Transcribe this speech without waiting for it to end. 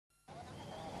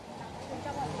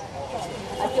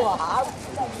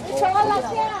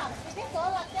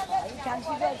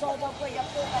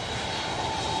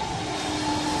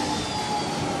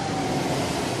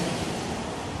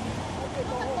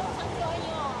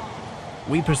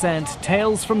We present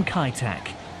Tales from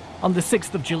Kai-Tak. On the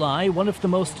 6th of July, one of the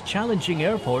most challenging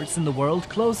airports in the world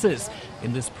closes.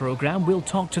 In this programme, we'll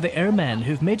talk to the airmen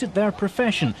who've made it their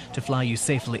profession to fly you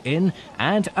safely in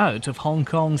and out of Hong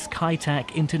Kong's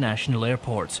Kai-Tak International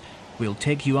Airport. We'll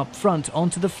take you up front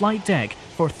onto the flight deck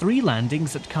for 3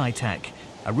 landings at Kai-Tak.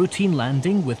 A routine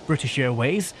landing with British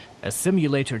Airways, a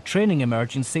simulator training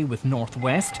emergency with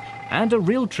Northwest, and a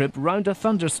real trip round a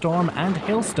thunderstorm and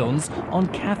hailstones on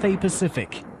Cathay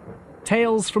Pacific.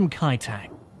 Tales from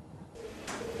Kai-Tak.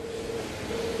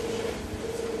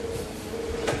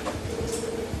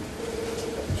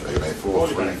 So you made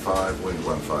 435, wind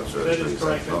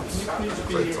 1503 knots,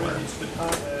 clear to land.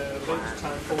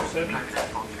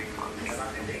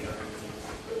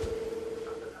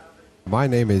 My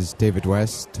name is David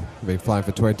West. I've been flying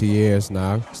for 20 years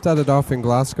now. Started off in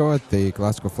Glasgow at the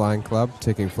Glasgow Flying Club,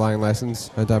 taking flying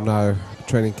lessons, and I'm now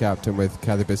training captain with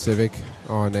Cathay Pacific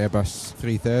on Airbus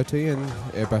 330 and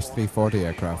Airbus 340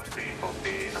 aircraft.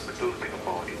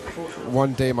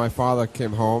 One day my father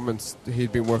came home and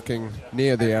he'd been working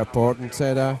near the airport and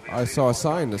said, I saw a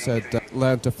sign that said,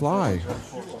 learn to fly.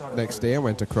 Next day I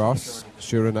went across.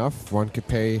 Sure enough, one could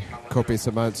pay copious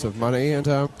amounts of money and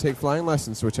take flying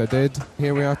lessons, which I did.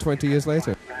 Here we are 20 years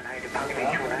later.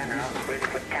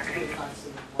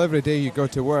 Every day you go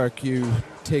to work, you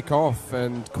take off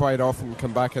and quite often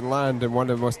come back and land in one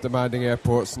of the most demanding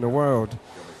airports in the world.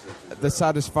 The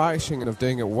satisfaction of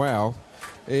doing it well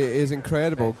is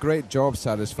incredible. Great job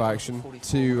satisfaction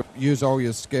to use all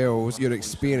your skills, your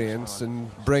experience,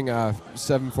 and bring a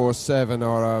 747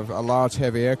 or a large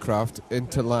heavy aircraft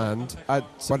into land at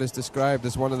what is described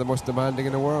as one of the most demanding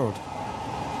in the world.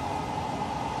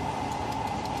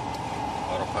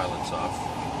 Autopilot's off.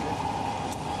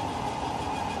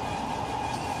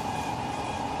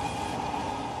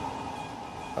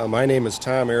 My name is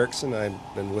Tom Erikson. I've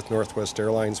been with Northwest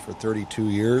Airlines for 32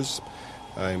 years.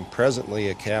 I'm presently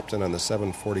a captain on the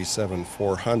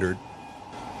 747-400.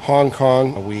 Hong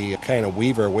Kong, we kind of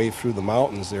weave our way through the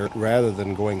mountains there. Rather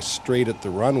than going straight at the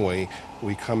runway,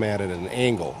 we come at it at an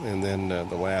angle. And then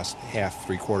the last half,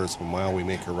 3/4 of a mile, we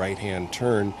make a right-hand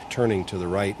turn, turning to the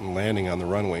right and landing on the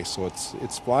runway. So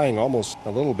it's flying almost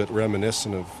a little bit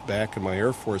reminiscent of back in my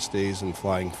Air Force days and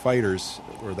flying fighters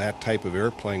or that type of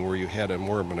airplane where you had a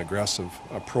more of an aggressive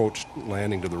approach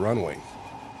landing to the runway.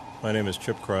 My name is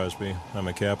Chip Crosby. I'm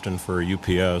a captain for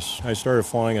UPS. I started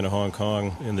flying into Hong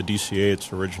Kong in the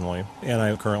DC-8s originally, and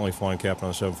I'm currently flying captain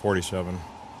on the 747.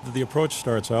 The approach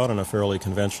starts out in a fairly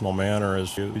conventional manner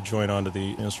as you join onto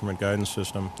the instrument guidance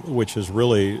system, which is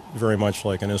really very much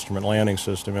like an instrument landing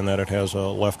system in that it has a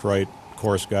left-right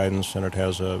course guidance and it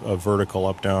has a vertical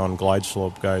up-down glide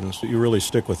slope guidance. You really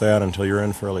stick with that until you're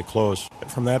in fairly close.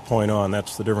 From that point on,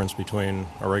 that's the difference between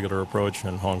a regular approach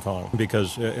and Hong Kong,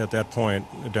 because at that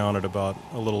point, down at about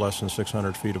a little less than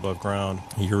 600 feet above ground,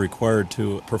 you're required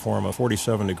to perform a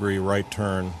 47-degree right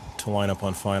turn to line up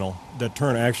on final. That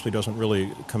turn actually doesn't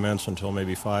really commence until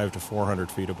maybe 500 to 400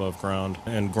 feet above ground.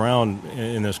 And ground,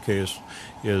 in this case,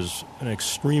 is an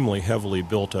extremely heavily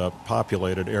built-up,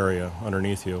 populated area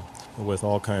underneath you with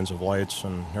all kinds of lights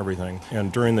and everything.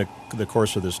 And during the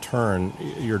course of this turn,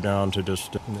 you're down to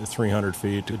just 300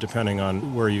 feet, depending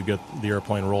on where you get the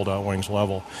airplane rolled out wings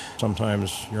level.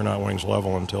 Sometimes you're not wings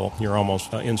level until you're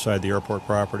almost inside the airport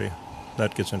property.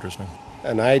 That gets interesting.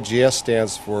 An IGS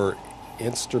stands for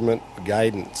Instrument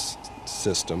Guidance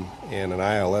System, and an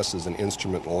ILS is an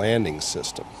Instrument Landing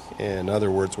System. In other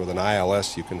words, with an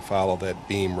ILS, you can follow that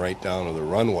beam right down to the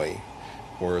runway,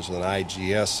 whereas with an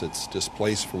IGS, it's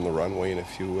displaced from the runway, and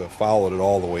if you followed it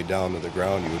all the way down to the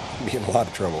ground, you would be in a lot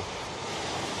of trouble.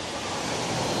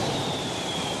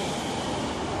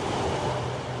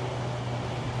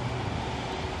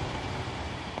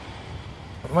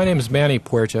 My name is Manny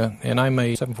Puerta, and I'm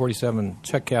a 747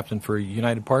 check captain for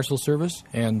United Parcel Service,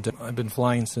 and I've been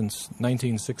flying since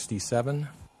 1967.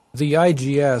 The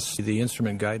IGS, the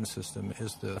Instrument Guidance System,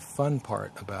 is the fun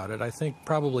part about it. I think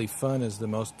probably fun is the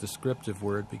most descriptive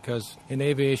word, because in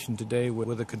aviation today,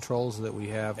 with the controls that we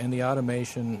have and the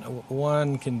automation,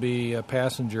 one can be a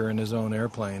passenger in his own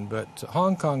airplane, but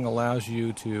Hong Kong allows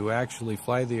you to actually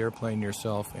fly the airplane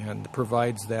yourself and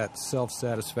provides that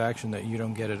self-satisfaction that you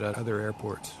don't get at other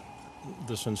airports.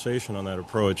 The sensation on that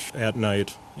approach at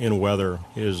night in weather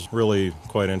is really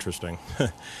quite interesting.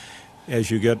 As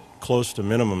you get close to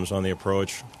minimums on the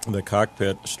approach, the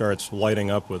cockpit starts lighting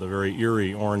up with a very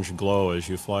eerie orange glow as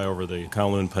you fly over the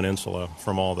Kowloon Peninsula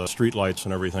from all the streetlights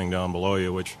and everything down below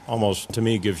you, which almost, to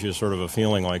me, gives you sort of a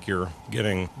feeling like you're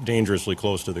getting dangerously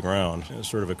close to the ground. It's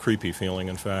sort of a creepy feeling,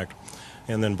 in fact.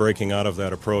 And then breaking out of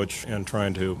that approach and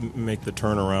trying to make the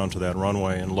turnaround to that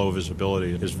runway in low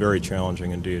visibility is very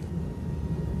challenging indeed.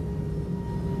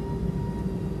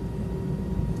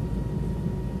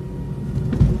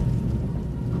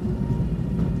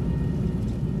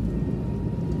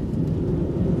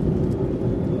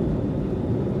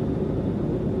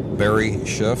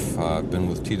 Schiff. I've been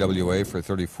with TWA for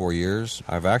 34 years.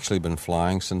 I've actually been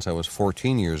flying since I was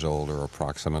 14 years old, or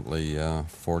approximately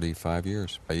 45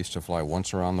 years. I used to fly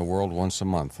once around the world once a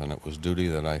month, and it was duty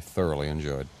that I thoroughly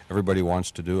enjoyed. Everybody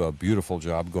wants to do a beautiful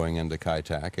job going into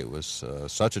Kai-Tak. It was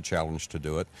such a challenge to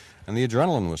do it, and the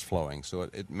adrenaline was flowing, so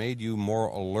it made you more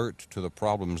alert to the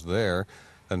problems there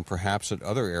than perhaps at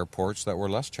other airports that were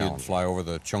less challenging. You'd fly over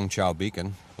the Cheongchao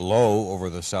Beacon, low over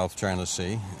the South China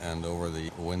Sea and over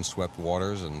the windswept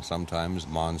waters and sometimes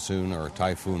monsoon or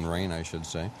typhoon rain, I should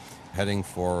say, heading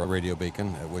for a radio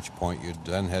beacon, at which point you'd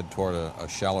then head toward a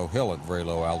shallow hill at very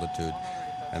low altitude.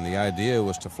 And the idea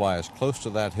was to fly as close to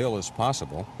that hill as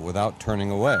possible without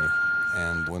turning away.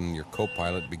 And when your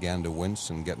co-pilot began to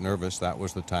wince and get nervous, that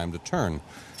was the time to turn.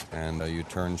 And you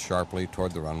turned sharply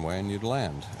toward the runway and you'd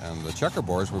land. And the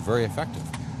checkerboards were very effective,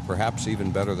 perhaps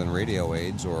even better than radio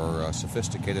aids or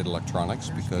sophisticated electronics,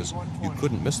 because you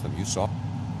couldn't miss them. You saw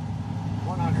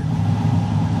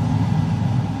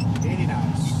 100, 80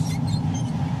 knots,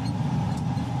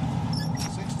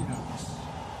 60 knots.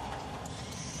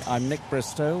 I'm Nick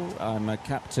Bristow. I'm a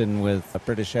captain with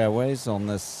British Airways on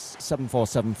this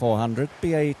 747-400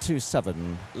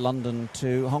 BA27 London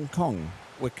to Hong Kong.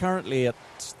 We're currently at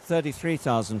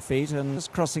 33,000 feet and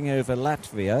just crossing over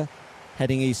Latvia,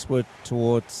 heading eastward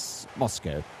towards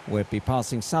Moscow. We'll be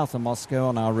passing south of Moscow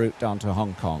on our route down to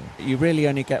Hong Kong. You really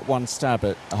only get one stab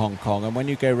at Hong Kong, and when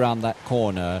you go round that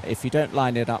corner, if you don't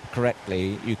line it up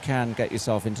correctly, you can get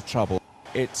yourself into trouble.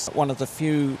 It's one of the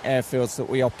few airfields that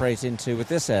we operate into with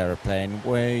this aeroplane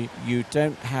where you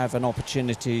don't have an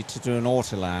opportunity to do an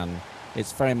autoland.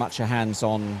 It's very much a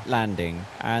hands-on landing,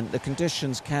 and the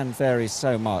conditions can vary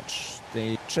so much.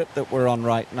 The trip that we're on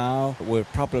right now, we'll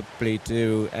probably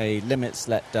do a limits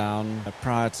letdown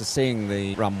prior to seeing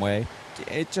the runway.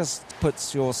 It just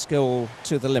puts your skill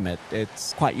to the limit.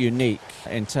 It's quite unique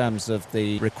in terms of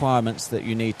the requirements that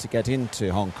you need to get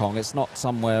into Hong Kong. It's not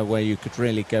somewhere where you could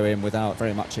really go in without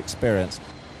very much experience.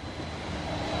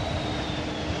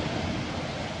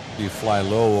 You fly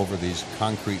low over these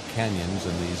concrete canyons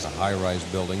and these high-rise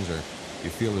buildings, or you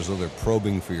feel as though they're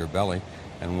probing for your belly.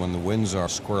 And when the winds are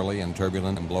squirrely and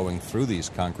turbulent and blowing through these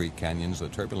concrete canyons, the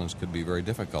turbulence could be very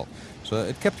difficult. So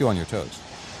it kept you on your toes.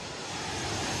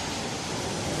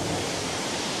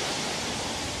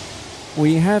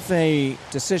 We have a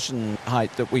decision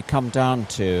height that we come down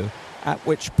to, at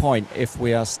which point, if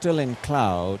we are still in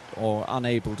cloud or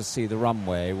unable to see the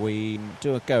runway, we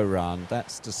do a go-round.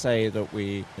 That's to say that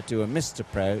we do a missed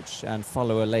approach and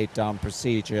follow a laid-down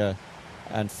procedure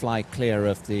and fly clear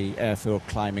of the airfield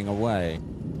climbing away.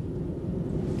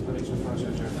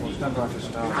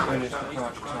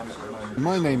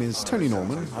 My name is Tony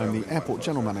Norman. I'm the Airport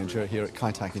General Manager here at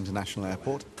Kai-Tak International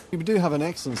Airport. We do have an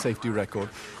excellent safety record.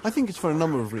 I think it's for a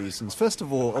number of reasons. First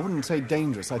of all, I wouldn't say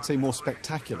dangerous, I'd say more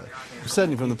spectacular.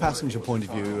 Certainly from the passenger point of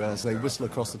view, as they whistle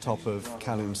across the top of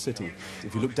Kowloon City.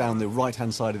 If you look down the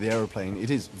right-hand side of the aeroplane,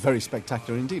 it is very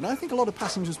spectacular indeed. And I think a lot of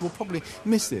passengers will probably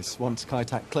miss this once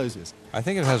Kai-Tak closes. I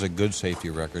think it has a good safety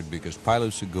record because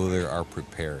pilots who go there are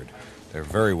prepared. They're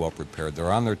very well prepared.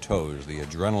 They're on their toes. The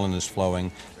adrenaline is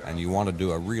flowing, and you want to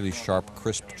do a really sharp,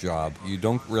 crisp job. You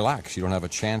don't relax. You don't have a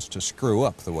chance to screw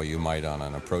up the way you might on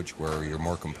an approach where you're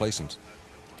more complacent.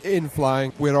 In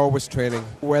flying, we're always training,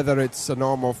 whether it's a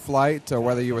normal flight or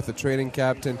whether you're with a training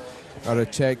captain or a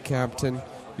check captain.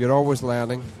 You're always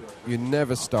learning. You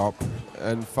never stop.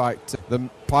 In fact, the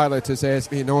pilot who says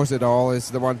he knows it all is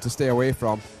the one to stay away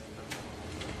from.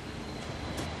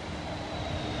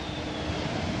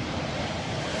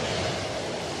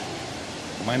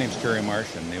 My name's Terry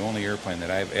Marsh, and the only airplane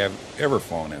that I've ever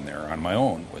flown in there on my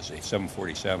own was a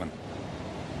 747.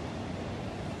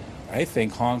 I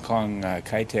think Hong Kong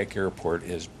Kai-Tak Airport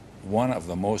is one of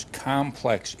the most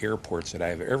complex airports that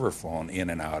I've ever flown in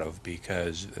and out of,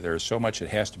 because there's so much that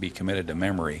has to be committed to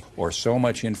memory, or so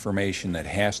much information that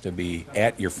has to be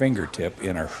at your fingertip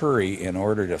in a hurry in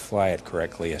order to fly it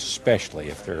correctly, especially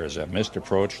if there is a missed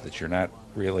approach that you're not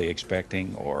really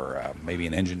expecting, or maybe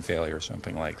an engine failure or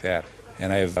something like that.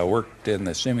 And I've worked in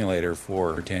the simulator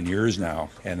for 10 years now,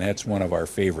 and that's one of our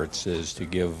favorites, is to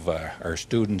give our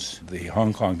students the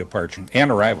Hong Kong departure and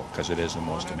arrival, because it is the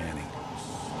most demanding.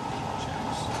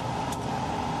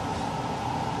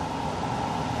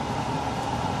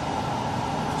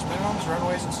 Minimums,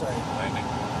 runways in sight. Landing.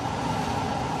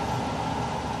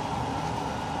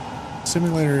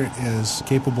 Simulator is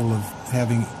capable of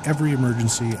having every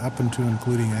emergency up into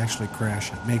including actually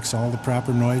crash. It makes all the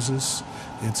proper noises.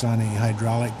 It's on a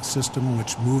hydraulic system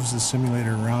which moves the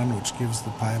simulator around, which gives the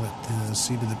pilot the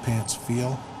seat of the pants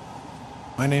feel.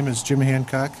 My name is Jim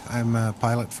Hancock. I'm a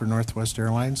pilot for Northwest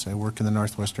Airlines. I work in the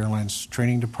Northwest Airlines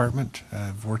training department.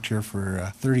 I've worked here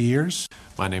for 30 years.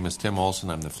 My name is Tim Olson.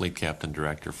 I'm the Fleet Captain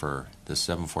Director for the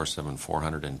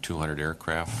 747-400 and 200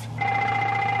 aircraft.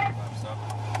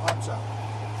 Arms up.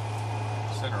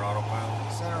 Center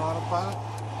autopilot. Center autopilot.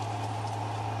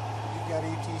 You've got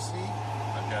ATC.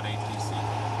 I've got ATC.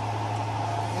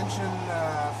 Engine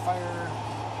fire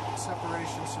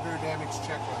separation severe damage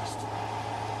checklist.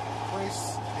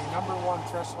 Place the number 1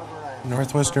 thrust lever iron.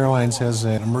 Northwest Airlines has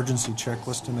an emergency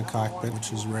checklist in the cockpit,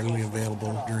 which is readily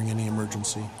available during any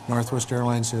emergency. Northwest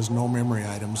Airlines has no memory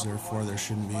items, therefore there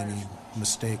shouldn't be any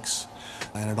mistakes.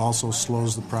 And it also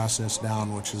slows the process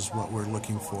down, which is what we're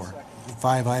looking for.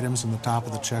 5 items on the top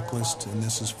of the checklist, and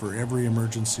this is for every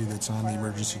emergency that's on the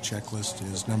emergency checklist,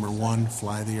 is number 1,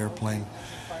 fly the airplane.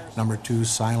 Number 2,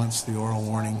 silence the oral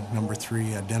warning. Number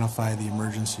 3, identify the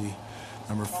emergency.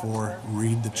 Number 4,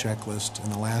 read the checklist.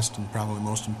 And the last and probably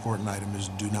most important item is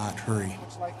do not hurry.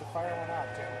 Looks like the fire went out,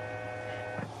 Tim.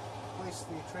 Place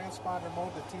the transponder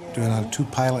mode to TAA. Doing on a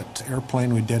 2-pilot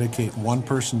airplane, we dedicate 1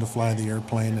 person to fly the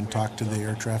airplane and talk to the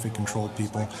air traffic control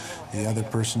people. The other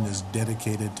person is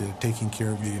dedicated to taking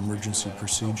care of the emergency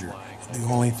procedure. The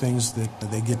only things that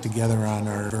they get together on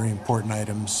are very important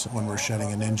items. When we're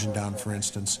shutting an engine down, for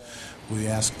instance, we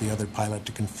ask the other pilot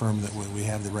to confirm that we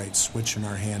have the right switch in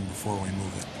our hand before we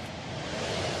move it.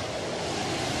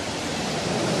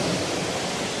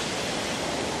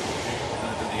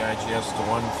 The IGS to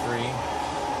 1-3.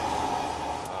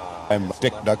 I'm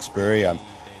Dick Duxbury. I'm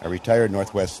a retired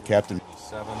Northwest captain.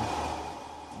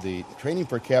 The training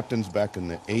for captains back in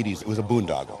the 80s, it was a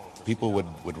boondoggle. People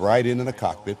would ride in a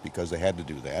cockpit because they had to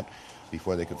do that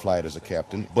before they could fly it as a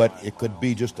captain. But it could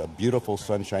be just a beautiful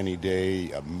sunshiny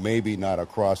day, maybe not a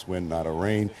crosswind, not a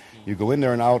rain. You go in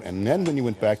there and out, and then when you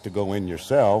went back to go in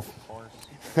yourself,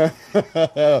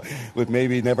 with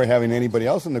maybe never having anybody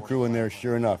else in the crew in there,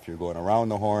 sure enough, you're going around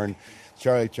the horn,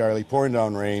 Charlie, Charlie, pouring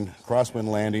down rain, crosswind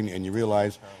landing, and you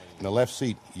realize in the left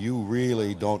seat, you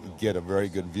really don't get a very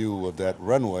good view of that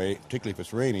runway, particularly if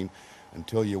it's raining,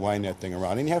 until you wind that thing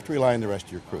around. And you have to rely on the rest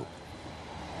of your crew.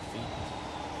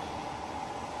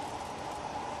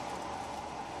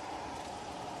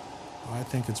 I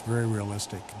think it's very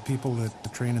realistic. People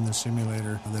that train in the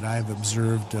simulator that I've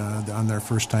observed on their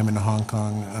first time into Hong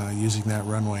Kong using that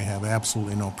runway have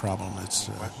absolutely no problem. It's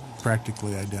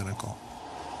practically identical.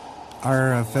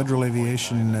 Our Federal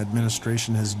Aviation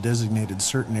Administration has designated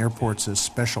certain airports as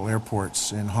special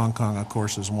airports, and Hong Kong, of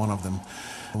course, is one of them.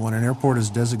 When an airport is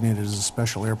designated as a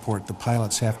special airport, the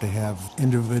pilots have to have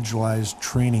individualized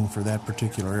training for that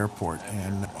particular airport,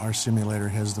 and our simulator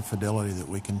has the fidelity that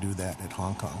we can do that at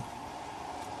Hong Kong.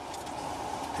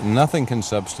 Nothing can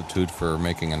substitute for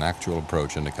making an actual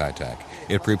approach into Kai Tak.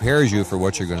 It prepares you for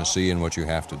what you're going to see and what you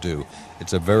have to do.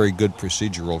 It's a very good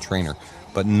procedural trainer,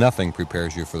 but nothing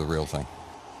prepares you for the real thing.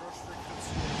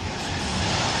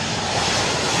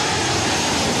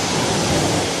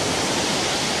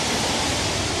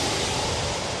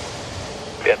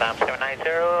 Vietnam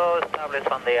 790, establish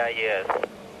on the IGS.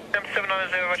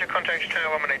 790, roger, contact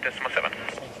tower 118.7.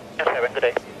 Yes, 7, good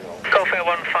day. Cofair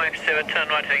 157, turn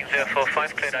right heading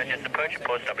 045, cleared IGS approach,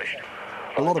 report established.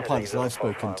 A lot of pilots that I've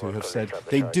spoken to have said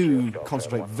they do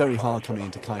concentrate very hard coming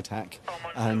into Kai Tak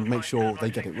and make sure they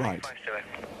get it right.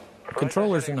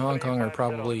 Controllers in Hong Kong are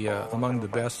probably among the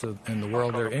best in the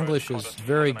world. Their English is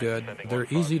very good. They're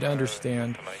easy to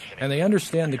understand, and they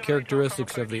understand the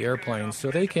characteristics of the airplane,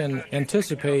 so they can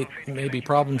anticipate maybe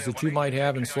problems that you might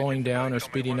have in slowing down or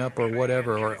speeding up or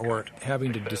whatever, or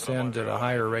having to descend at a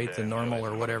higher rate than normal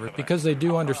or whatever, because they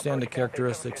do understand the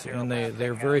characteristics, and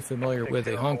they're very familiar with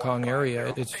the Hong Kong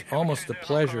area. It's almost a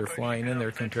pleasure flying in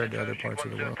there compared to other parts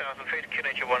of the world.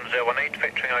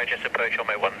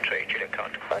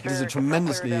 There's a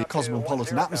tremendously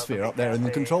cosmopolitan atmosphere up there in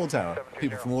the control tower.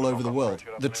 People from all over the world.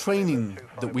 The training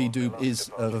that we do is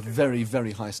of a very,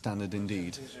 very high standard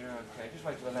indeed.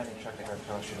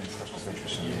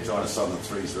 China Southern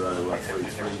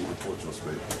 3033, report your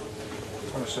speed.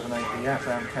 178, the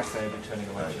outbound Cathay will be turning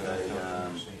away.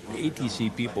 The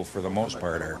ATC people, for the most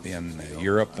part, are in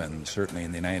Europe and certainly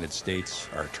in the United States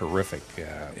are terrific.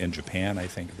 In Japan, I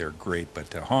think they're great,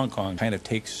 but Hong Kong kind of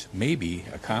takes maybe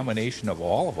a combination of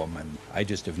all of them, and I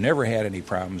just have never had any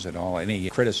problems at all, any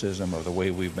criticism of the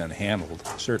way we've been handled,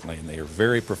 certainly, and they are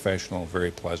very professional,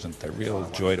 very pleasant. They're a real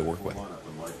joy to work with.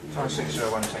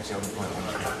 5601 taxi on appointment.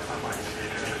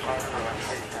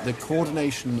 The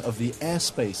coordination of the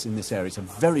airspace in this area, it's a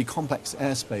very complex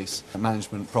airspace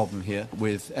management problem here,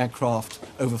 with aircraft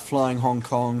overflying Hong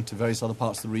Kong to various other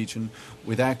parts of the region,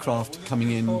 with aircraft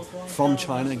coming in from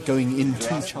China, going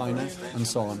into China, and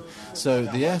so on. So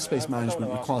the airspace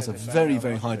management requires a very,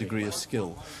 very high degree of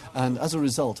skill. And as a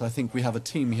result, I think we have a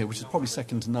team here which is probably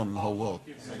second to none in the whole world.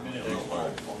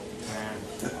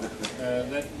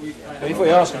 If we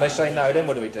ask and they say no, then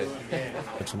what do we do?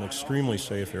 It's an extremely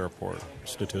safe airport,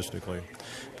 statistically.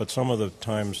 But some of the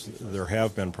times there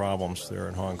have been problems there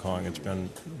in Hong Kong. It's been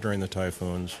during the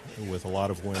typhoons with a lot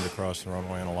of wind across the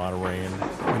runway and a lot of rain.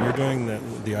 When you're doing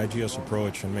the IGS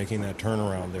approach and making that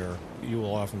turnaround there, you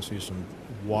will often see some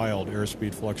wild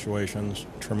airspeed fluctuations,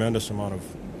 tremendous amount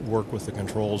of work with the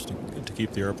controls to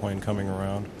keep the airplane coming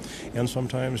around. And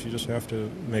sometimes you just have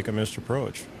to make a missed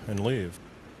approach and leave.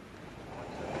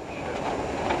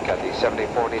 Cathay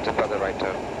 74 needs a further right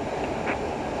turn.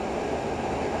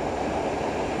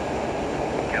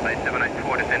 Cathay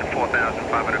 784 descend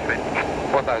 4,500 feet.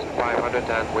 4,500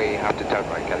 and we have to turn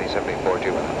right, Cathay 74,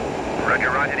 due weather.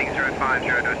 Roger, right, heading 050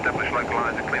 to establish local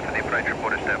lines are clear for the approach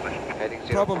report established.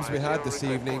 The problems we had this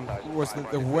evening was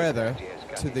that the weather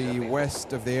to the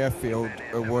west of the airfield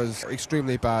was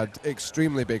extremely bad,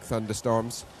 extremely big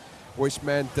thunderstorms, which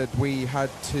meant that we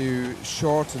had to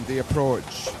shorten the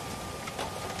approach.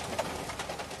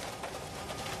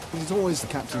 It's always the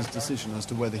captain's decision as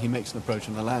to whether he makes an approach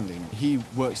and a landing. He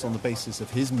works on the basis of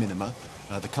his minima,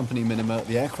 the company minima,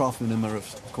 the aircraft minima,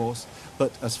 of course.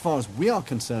 But as far as we are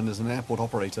concerned as an airport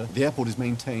operator, the airport is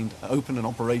maintained open and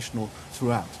operational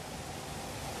throughout.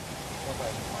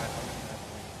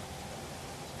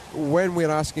 When we're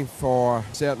asking for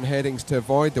certain headings to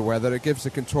avoid the weather, it gives the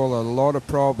controller a lot of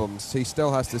problems. He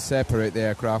still has to separate the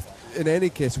aircraft. In any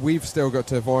case, we've still got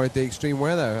to avoid the extreme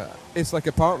weather. It's like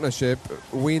a partnership.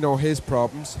 We know his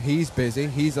problems. He's busy.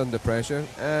 He's under pressure.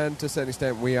 And to a certain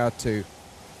extent, we are too.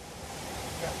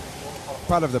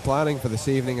 Part of the planning for this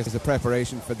evening is the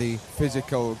preparation for the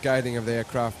physical guiding of the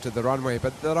aircraft to the runway.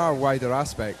 But there are wider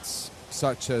aspects,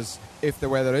 such as if the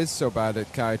weather is so bad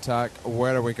at Kai Tak,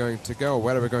 where are we going to go?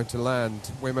 Where are we going to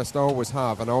land? We must always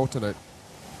have an alternate.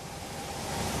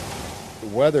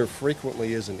 Weather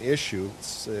frequently is an issue,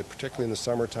 particularly in the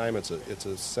summertime. It's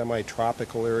a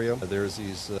semi-tropical area. There's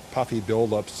these puffy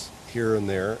buildups here and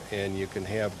there, and you can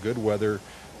have good weather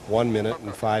 1 minute,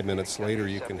 and 5 minutes later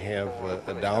you can have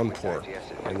a downpour,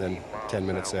 and then 10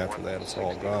 minutes after that it's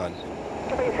all gone.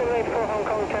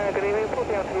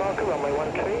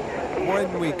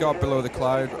 When we got below the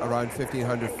cloud, around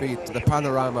 1,500 feet, the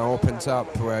panorama opens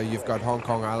up where you've got Hong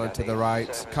Kong Island to the right,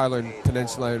 Kowloon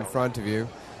Peninsula in front of you.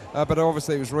 But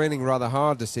obviously it was raining rather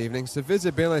hard this evening, so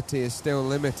visibility is still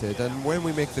limited. And when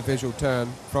we make the visual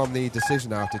turn from the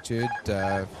decision altitude,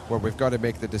 where we've got to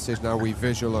make the decision, are we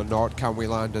visual or not, can we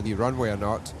land on the runway or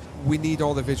not, we need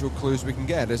all the visual clues we can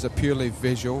get. It's a purely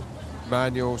visual,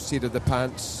 manual, seat of the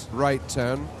pants, right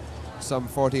turn, some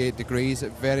 48 degrees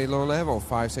at very low level,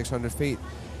 500-600 feet.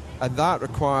 And that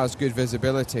requires good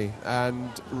visibility, and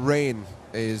rain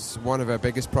is one of our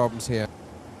biggest problems here.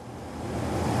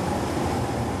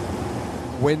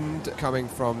 Wind coming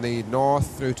from the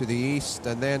north through to the east,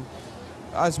 and then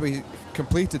as we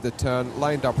completed the turn,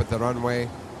 lined up at the runway,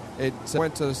 it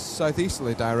went to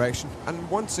southeasterly direction,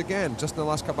 and once again, just in the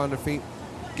last couple hundred feet,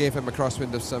 gave him a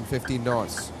crosswind of some 15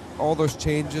 knots. All those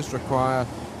changes require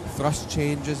thrust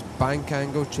changes, bank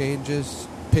angle changes,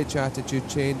 pitch attitude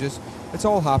changes. It's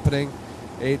all happening.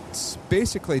 It's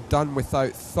basically done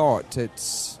without thought.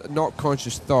 It's not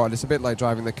conscious thought. It's a bit like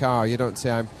driving the car. You don't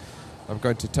say, I'm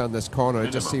going to turn this corner.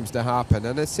 It just seems to happen.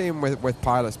 And it's the same with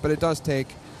pilots, but it does take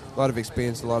a lot of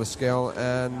experience, a lot of skill,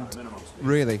 and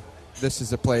really, this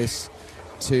is a place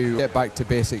to get back to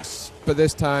basics. But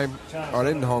this time, or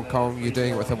in Hong Kong, you're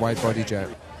doing it with a wide-body jet.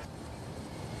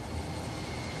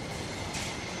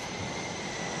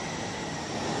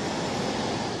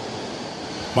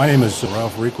 My name is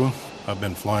Ralph Requa. I've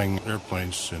been flying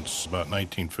airplanes since about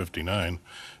 1959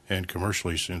 and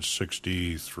commercially since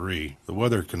 '63. The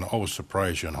weather can always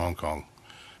surprise you in Hong Kong.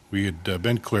 We had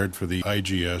been cleared for the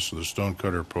IGS, or the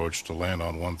Stonecutter approach, to land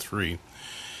on 1-3,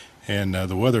 and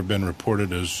the weather had been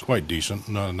reported as quite decent,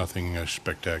 nothing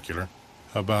spectacular.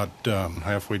 About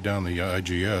halfway down the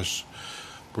IGS,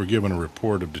 we're given a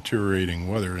report of deteriorating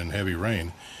weather and heavy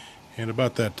rain, and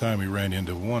about that time we ran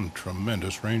into one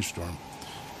tremendous rainstorm.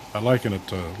 I liken it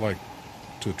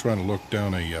to trying to look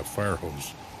down a fire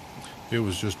hose. It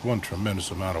was just one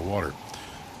tremendous amount of water.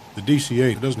 The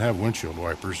DC-8 doesn't have windshield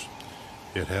wipers.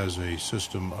 It has a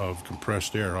system of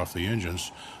compressed air off the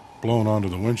engines blown onto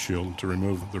the windshield to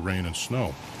remove the rain and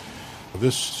snow.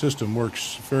 This system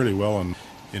works fairly well, and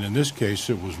in this case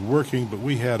it was working, but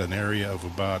we had an area of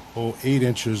about 8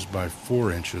 inches by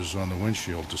 4 inches on the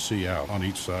windshield to see out on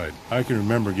each side. I can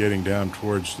remember getting down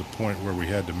towards the point where we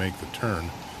had to make the turn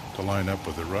to line up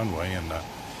with the runway, and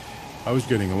I was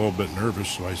getting a little bit nervous,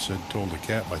 so I told the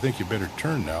captain, I think you better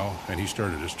turn now, and he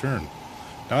started his turn.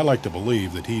 Now, I like to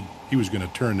believe that he was going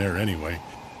to turn there anyway.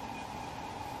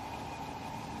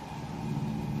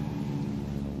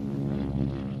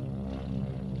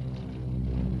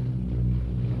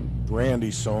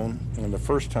 Randy Sohn, and the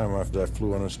first time I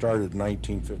flew on, I started in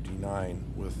 1959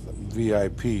 with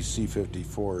VIP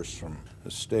C-54s from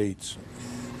the States.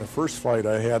 The first flight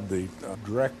I had the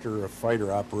director of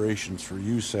fighter operations for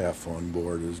USAF on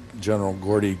board is General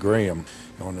Gordy Graham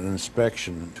on an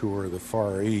inspection tour of the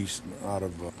Far East out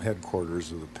of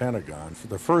headquarters of the Pentagon. For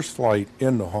the first flight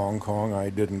into Hong Kong, I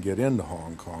didn't get into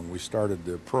Hong Kong. We started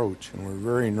the approach, and we were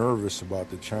very nervous about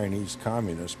the Chinese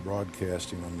communists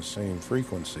broadcasting on the same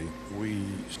frequency. We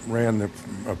ran the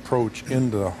approach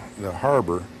into the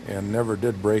harbor and never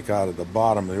did break out at the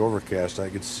bottom of the overcast. I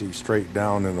could see straight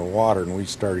down in the water, and we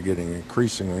started getting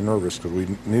increasingly nervous because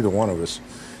neither one of us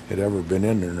had ever been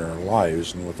in our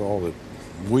lives, and with all the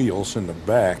wheels in the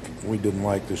back, we didn't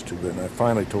like this too good. And I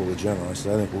finally told the general, I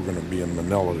said, I think we're going to be in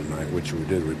Manila tonight, which we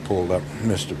did. We pulled up,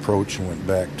 missed approach, and went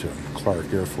back to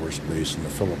Clark Air Force Base in the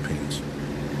Philippines.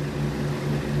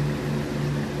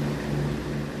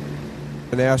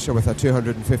 Inertia with a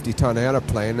 250-ton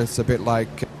aeroplane, it's a bit like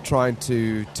trying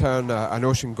to turn an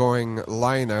ocean-going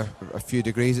liner a few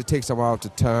degrees. It takes a while to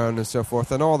turn and so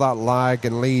forth, and all that lag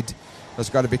and lead has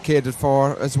got to be catered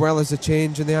for, as well as a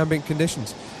change in the ambient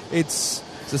conditions. It's,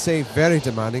 to say, very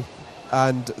demanding,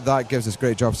 and that gives us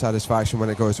great job satisfaction when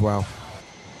it goes well.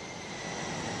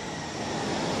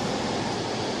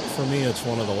 For me, it's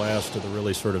one of the last of the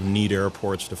really sort of neat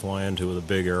airports to fly into with a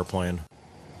big airplane.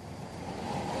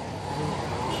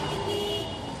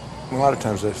 A lot of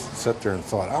times I sat there and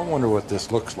thought, I wonder what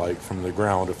this looks like from the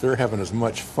ground, if they're having as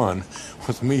much fun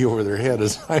with me over their head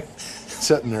as I'm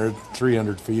sitting there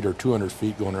 300 feet or 200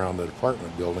 feet going around the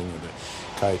apartment building at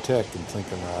Kai-Tak and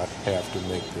thinking I have to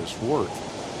make this work.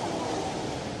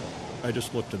 I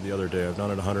just looked at the other day. I've done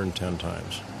it 110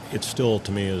 times. It still,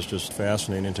 to me, is just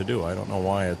fascinating to do. I don't know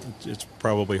why. It's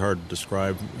probably hard to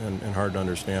describe and hard to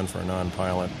understand for a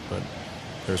non-pilot, but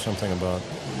there's something about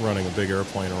running a big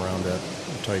airplane around that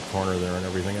tight corner there and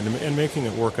everything, and making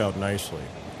it work out nicely.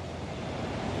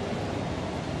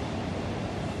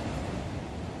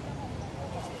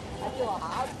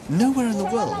 Nowhere in the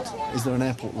world is there an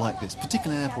airport like this,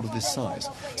 particularly an airport of this size.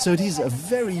 So it is a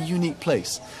very unique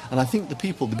place, and I think the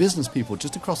business people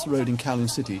just across the road in Kowloon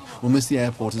City will miss the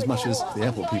airport as much as the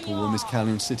airport people will miss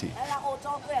Kowloon City.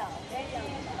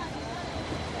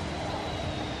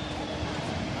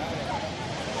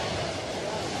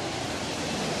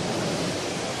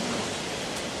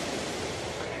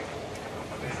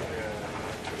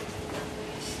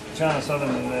 China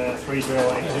 730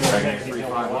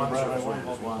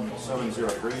 170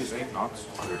 degrees, 8 knots.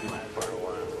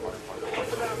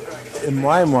 In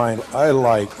my mind, I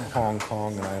like Hong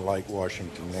Kong and I like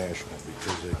Washington National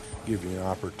because they give you an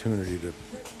opportunity to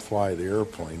fly the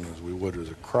airplane as we would as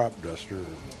a crop duster.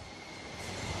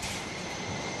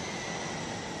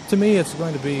 To me, it's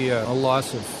going to be a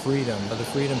loss of freedom, the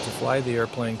freedom to fly the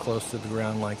airplane close to the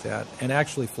ground like that and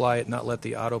actually fly it, not let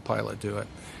the autopilot do it.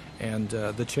 And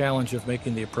the challenge of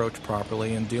making the approach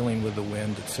properly and dealing with the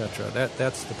wind, etc.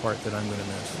 That's the part that I'm going to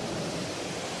miss.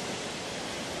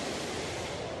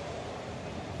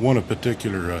 One of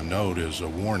particular note is a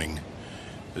warning.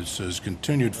 It says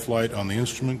continued flight on the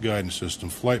instrument guidance system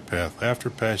flight path after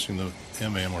passing the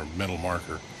MM or middle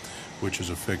marker, which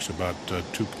is affixed about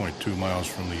 2.2 miles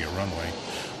from the runway,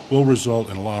 will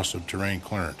result in loss of terrain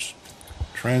clearance.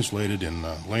 Translated in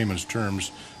layman's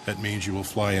terms, that means you will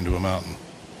fly into a mountain.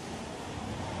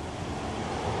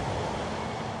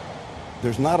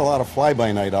 There's not a lot of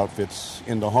fly-by-night outfits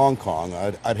into Hong Kong.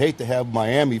 I'd hate to have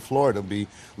Miami, Florida be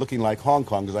looking like Hong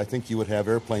Kong because I think you would have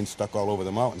airplanes stuck all over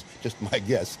the mountains. Just my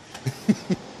guess.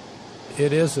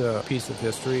 It is a piece of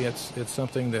history. It's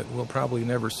something that we'll probably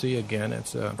never see again.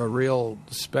 It's a real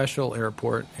special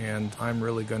airport, and I'm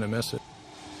really going to miss it.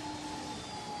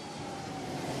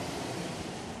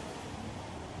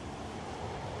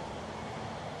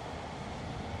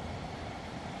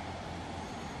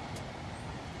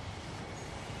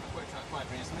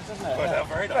 reasonably, doesn't it? Quite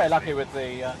very nice. Very lucky with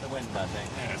the wind, I think.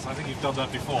 Yes, I think you've done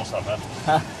that before, somehow.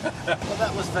 Well,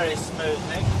 that was very smooth,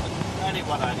 Nick. Only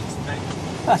what I'd expect.